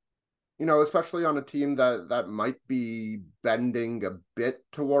that's, especially on a team that might be bending a bit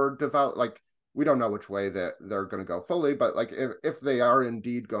toward develop. Like, we don't know which way that they're going to go fully, but like if they are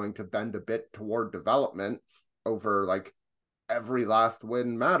indeed going to bend a bit toward development over like every last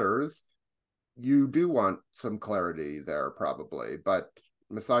win matters, you do want some clarity there probably. But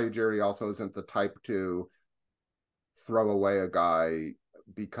Masai Ujiri also isn't the type to throw away a guy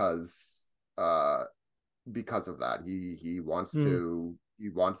because of that. He wants to,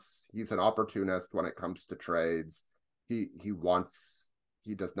 he's an opportunist when it comes to trades.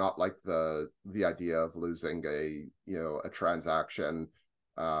 He does not like the idea of losing a transaction.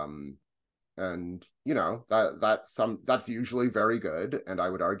 And that's usually very good. And I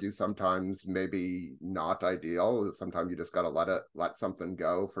would argue sometimes maybe not ideal. Sometimes you just got to let something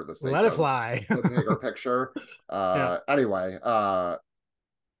go for the sake of fly. the bigger picture. Anyway,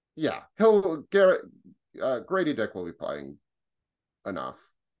 Grady Dick will be playing enough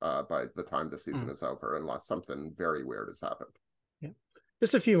by the time the season is over, unless something very weird has happened.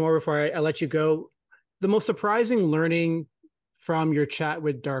 Just a few more before I let you go. The most surprising learning from your chat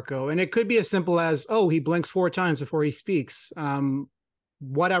with Darko, and it could be as simple as, he blinks 4 times before he speaks.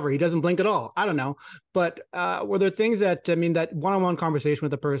 Whatever, he doesn't blink at all. I don't know. But were there things that that one-on-one conversation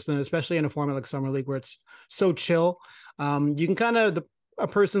with a person, especially in a format like Summer League where it's so chill, you can kind of, a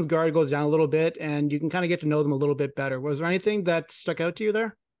person's guard goes down a little bit and you can kind of get to know them a little bit better. Was there anything that stuck out to you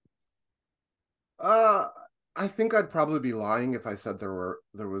there? I think I'd probably be lying if I said there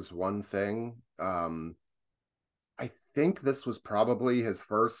was one thing. I think this was probably his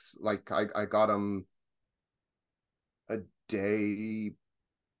first, like, I got him a day,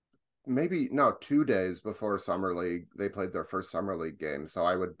 maybe, no, 2 days before Summer League. They played their first Summer League game. So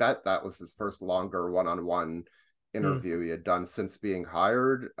I would bet that was his first longer one-on-one interview he had done since being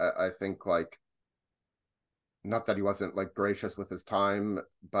hired. I think, like, not that he wasn't like gracious with his time,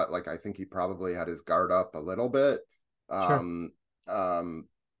 but like I think he probably had his guard up a little bit. Sure.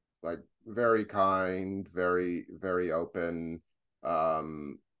 Like very kind, very, very open,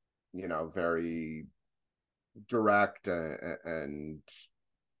 very direct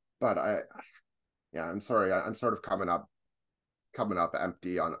but I'm sorry, I'm sort of coming up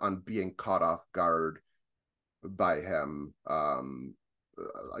empty on being caught off guard by him.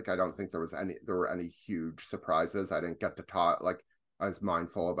 like I don't think there were any huge surprises. I didn't get to talk, like I was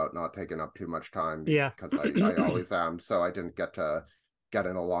mindful about not taking up too much time because I always am. So I didn't get to get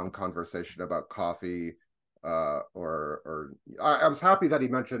in a long conversation about coffee. I was happy that he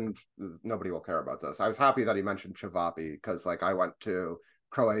mentioned, nobody will care about this. I was happy that he mentioned Chavapi because like I went to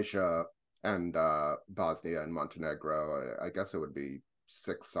Croatia and Bosnia and Montenegro. I guess it would be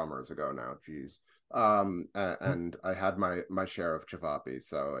 6 summers ago now. Geez. And I had my share of Chavapi,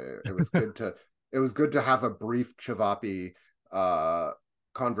 so it was good to have a brief Chavapi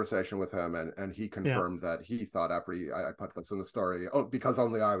conversation with him, and he confirmed that he thought I put this in the story because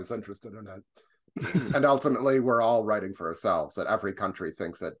only I was interested in it. And ultimately we're all writing for ourselves that every country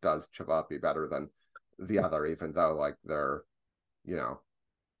thinks it does Chavapi better than the other, even though like they're, you know,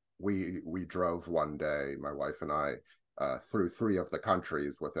 we drove one day, my wife and I, through 3 of the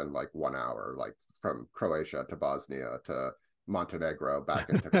countries within like 1 hour, like from Croatia to Bosnia to Montenegro back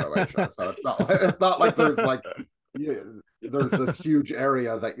into Croatia. So it's not like there's like there's this huge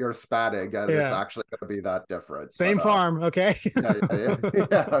area that you're spatting and it's actually going to be that different. Same farm, okay.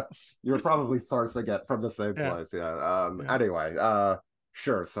 Yeah. You're probably sourcing it from the same place. Anyway,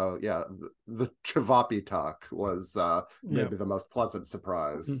 sure. So yeah, the Chavapi talk was maybe the most pleasant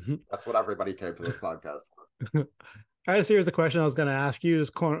surprise. That's what everybody came to this podcast for. I had a series of questions I was going to ask you,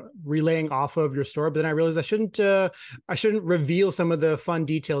 just relaying off of your story, but then I realized I shouldn't reveal some of the fun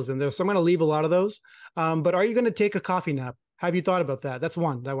details in there. So I'm going to leave a lot of those. But are you going to take a coffee nap? Have you thought about that? That's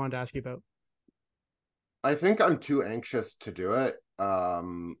one that I wanted to ask you about. I think I'm too anxious to do it.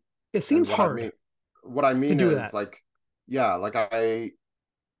 It seems hard. What I mean is that. like,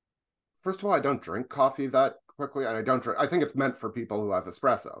 first of all, I don't drink coffee that quickly, and I think it's meant for people who have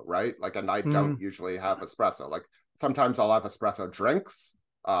espresso, right? Like, and I don't usually have espresso. Like sometimes I'll have espresso drinks,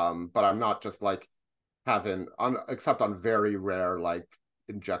 but I'm not just like except on very rare, like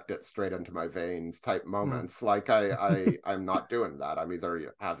inject it straight into my veins type moments. Like I'm not doing that. I'm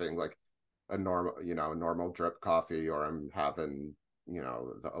either having like a normal drip coffee, or I'm having,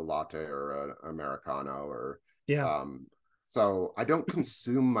 a latte or an Americano or so I don't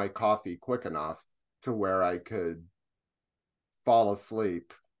consume my coffee quick enough to where I could fall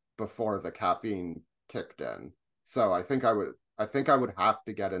asleep before the caffeine kicked in. So I think I would have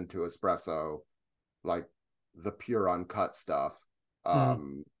to get into espresso, like the pure uncut stuff,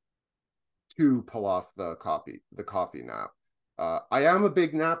 to pull off the coffee nap. I am a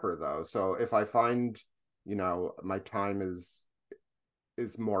big napper though, so if I find, my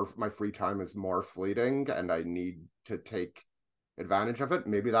free time is more fleeting and I need to take advantage of it,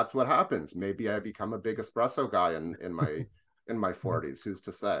 maybe that's what happens. Maybe I become a big espresso guy in my 40s. Who's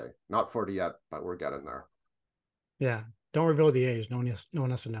to say? Not 40 yet, but we're getting there. Yeah, don't reveal the age. No one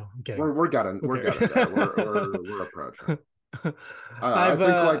has to know. I'm kidding. We're getting there. We're approaching.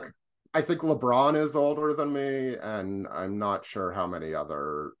 I think LeBron is older than me, and I'm not sure how many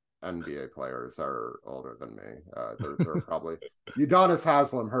other NBA players are older than me. They're probably Udonis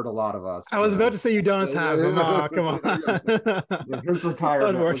Haslem hurt a lot of us. I was about to say Udonis Haslem. Oh, come on. His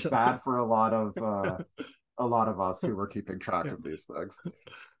retirement was bad for a lot of us who were keeping track of these things.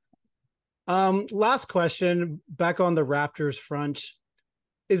 Last question, back on the Raptors front.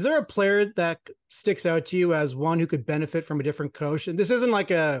 Is there a player that sticks out to you as one who could benefit from a different coach? And this isn't like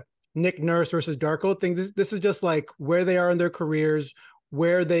a Nick Nurse versus Darko thing. This is just like where they are in their careers,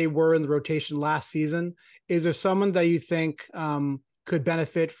 where they were in the rotation last season. Is there someone that you think could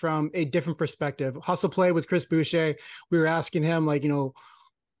benefit from a different perspective? Hustle play with Chris Boucher. We were asking him, like,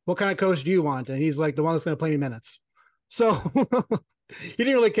 what kind of coach do you want? And he's like, the one that's going to play me minutes. So he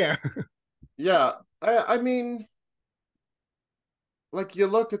didn't really care. Yeah. I mean, like, you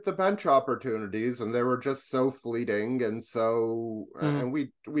look at the bench opportunities and they were just so fleeting. And so, and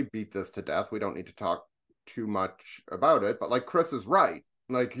we beat this to death. We don't need to talk too much about it, but like Chris is right.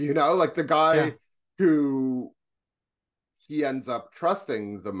 Like, like the guy who he ends up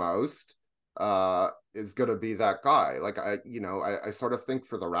trusting the most is going to be that guy. Like, I sort of think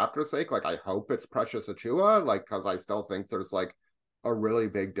for the Raptors' sake, like I hope it's Precious Achiuwa, like, because I still think there's like a really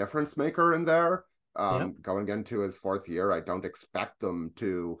big difference maker in there. Going into his 4th year, I don't expect them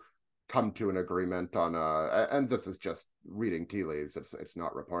to come to an agreement on and this is just reading tea leaves, it's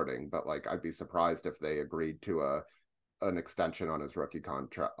not reporting, but like I'd be surprised if they agreed to an extension on his rookie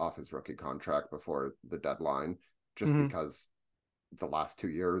contract before the deadline, just because the last 2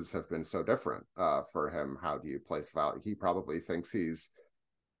 years have been so different for him. How do you place value? He probably thinks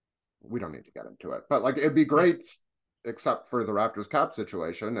we don't need to get into it, but like it'd be great, except for the Raptors cap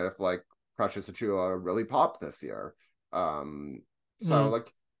situation, if like Precious Achiuwa really popped this year. So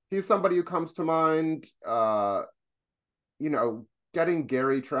like he's somebody who comes to mind. getting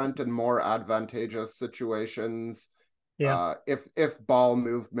Gary Trent in more advantageous situations. Yeah. If ball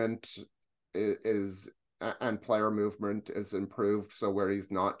movement is and player movement is improved, so where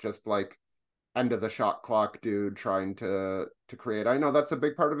he's not just like end of the shot clock dude trying to create. I know that's a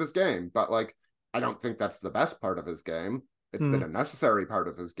big part of his game, but like I don't think that's the best part of his game. It's been a necessary part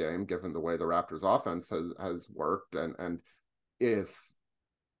of his game given the way the Raptors offense has worked, and if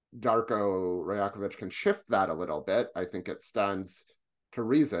Darko Rajakovic can shift that a little bit, I think it stands to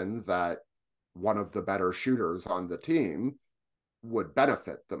reason that one of the better shooters on the team would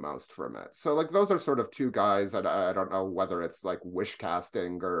benefit the most from it. So like those are sort of two guys that I don't know whether it's like wish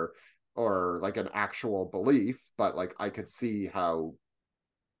casting or like an actual belief, but like I could see how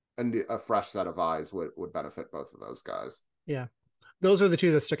a fresh set of eyes would benefit both of those guys. Yeah. Those are the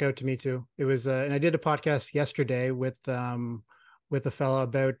two that stuck out to me too. It was, and I did a podcast yesterday with a fella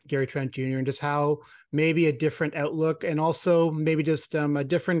about Gary Trent Jr. and just how maybe a different outlook and also maybe just a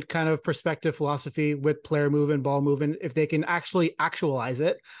different kind of perspective philosophy with player movement, ball movement. If they can actually actualize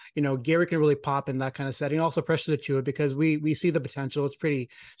it, Gary can really pop in that kind of setting. Also Precious Achiuwa, because we see the potential. It's pretty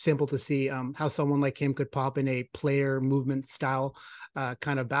simple to see how someone like him could pop in a player movement style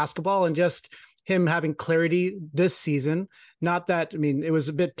kind of basketball, and just him having clarity this season. Not that, I mean, it was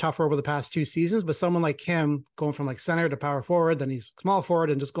a bit tougher over the past 2 seasons, but someone like him going from like center to power forward, then he's small forward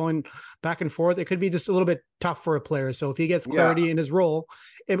and just going back and forth, it could be just a little bit tough for a player. So if he gets clarity in his role,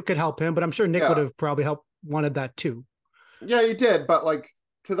 it could help him, but I'm sure Nick would have probably wanted that too. Yeah, he did. But like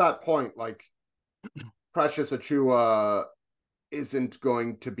to that point, like Precious Achiuwa isn't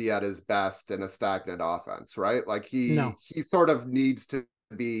going to be at his best in a stagnant offense, right? Like he sort of needs to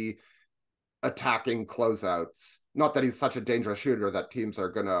be attacking closeouts. Not that he's such a dangerous shooter that teams are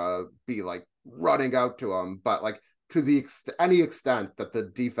gonna be like running out to him, but like to the any extent that the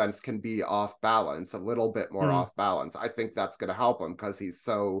defense can be off balance, a little bit more off balance, I think that's gonna help him because he's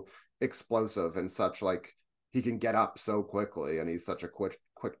so explosive and such, like he can get up so quickly and he's such a quick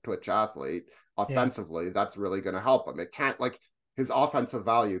twitch athlete. Offensively, that's really gonna help him. It can't, like, his offensive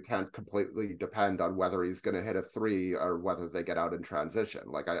value can't completely depend on whether he's gonna hit a three or whether they get out in transition.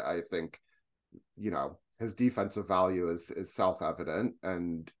 Like I think his defensive value is self-evident,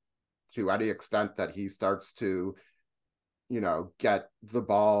 and to any extent that he starts to get the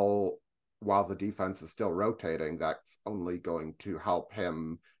ball while the defense is still rotating, that's only going to help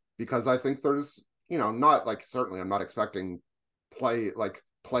him, because I think there's not like, certainly I'm not expecting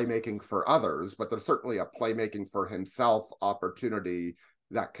playmaking for others, but there's certainly a playmaking for himself opportunity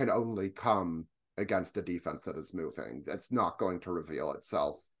that can only come against a defense that is moving. It's not going to reveal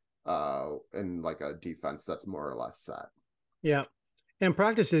itself in like a defense that's more or less set. Yeah. In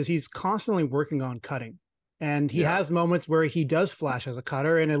practices, he's constantly working on cutting, and he has moments where he does flash as a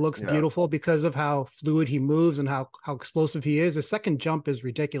cutter, and it looks beautiful because of how fluid he moves and how explosive he is. His second jump is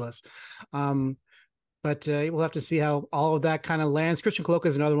ridiculous. But we'll have to see how all of that kind of lands. Christian Coloca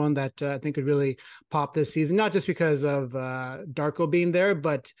is another one that I think could really pop this season, not just because of Darko being there,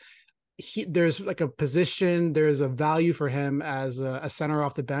 but there's like a position, there's a value for him as a center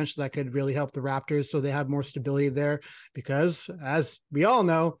off the bench that could really help the Raptors, so they have more stability there, because as we all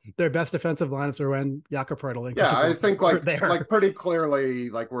know, their best defensive lineups are when Jakob Poeltl and I think like pretty clearly,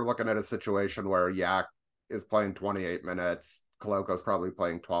 like we're looking at a situation where Yak is playing 28 minutes, Coloco's probably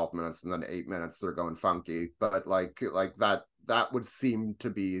playing 12 minutes, and then 8 minutes they're going funky, but like that would seem to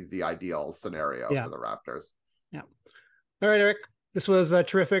be the ideal scenario for the Raptors. All right, Eric, this was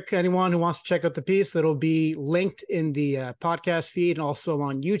terrific. Anyone who wants to check out the piece, that'll be linked in the podcast feed and also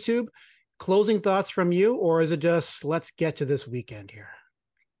on YouTube. Closing thoughts from you, or is it just let's get to this weekend here?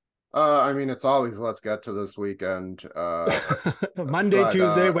 I mean, it's always let's get to this weekend. Monday,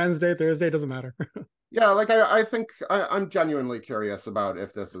 Tuesday, Wednesday, Thursday, doesn't matter. Yeah, like I think I'm genuinely curious about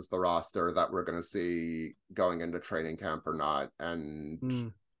if this is the roster that we're going to see going into training camp or not.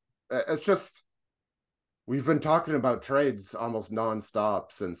 And it's just, we've been talking about trades almost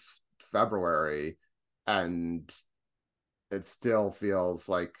nonstop since February, and it still feels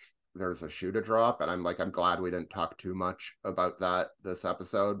like there's a shoe to drop. And I'm glad we didn't talk too much about that this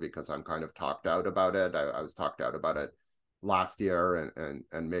episode, because I'm kind of talked out about it. I was talked out about it last year,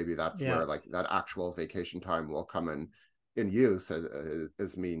 and maybe that's where like that actual vacation time will come in use,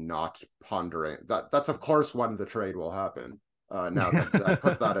 is me not pondering that's of course when the trade will happen, now that I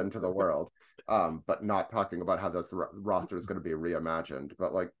put that into the world, but not talking about how this roster is going to be reimagined.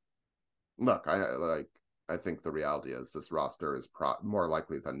 But like, look, I think the reality is this roster is more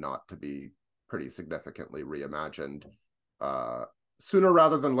likely than not to be pretty significantly reimagined sooner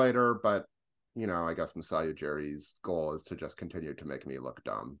rather than later. But I guess Masai Ujiri's goal is to just continue to make me look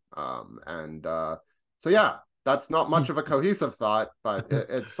dumb. So yeah, That's not much of a cohesive thought, but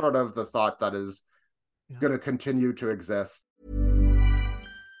it's sort of the thought that is going to continue to exist.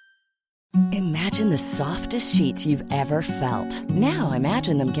 Imagine the softest sheets you've ever felt. Now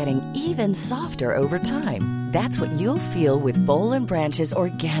imagine them getting even softer over time. That's what you'll feel with Boll & Branch's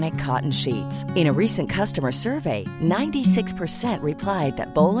organic cotton sheets. In a recent customer survey, 96% replied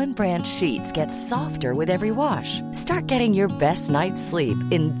that Boll & Branch sheets get softer with every wash. Start getting your best night's sleep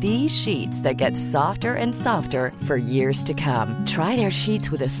in these sheets that get softer and softer for years to come. Try their sheets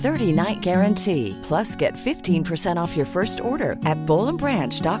with a 30-night guarantee. Plus, get 15% off your first order at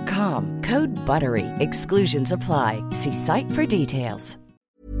bollandbranch.com. Code BUTTERY. Exclusions apply. See site for details.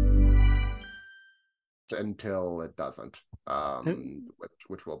 Until it doesn't,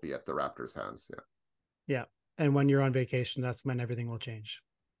 which will be at the Raptors' hands. Yeah. And when you're on vacation, that's when everything will change,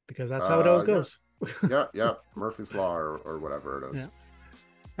 because that's how it always goes. Yeah. Murphy's Law or whatever it is. Yeah.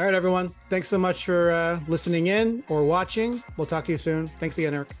 All right, everyone. Thanks so much for listening in or watching. We'll talk to you soon. Thanks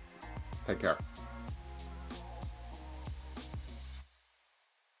again, Eric. Take care.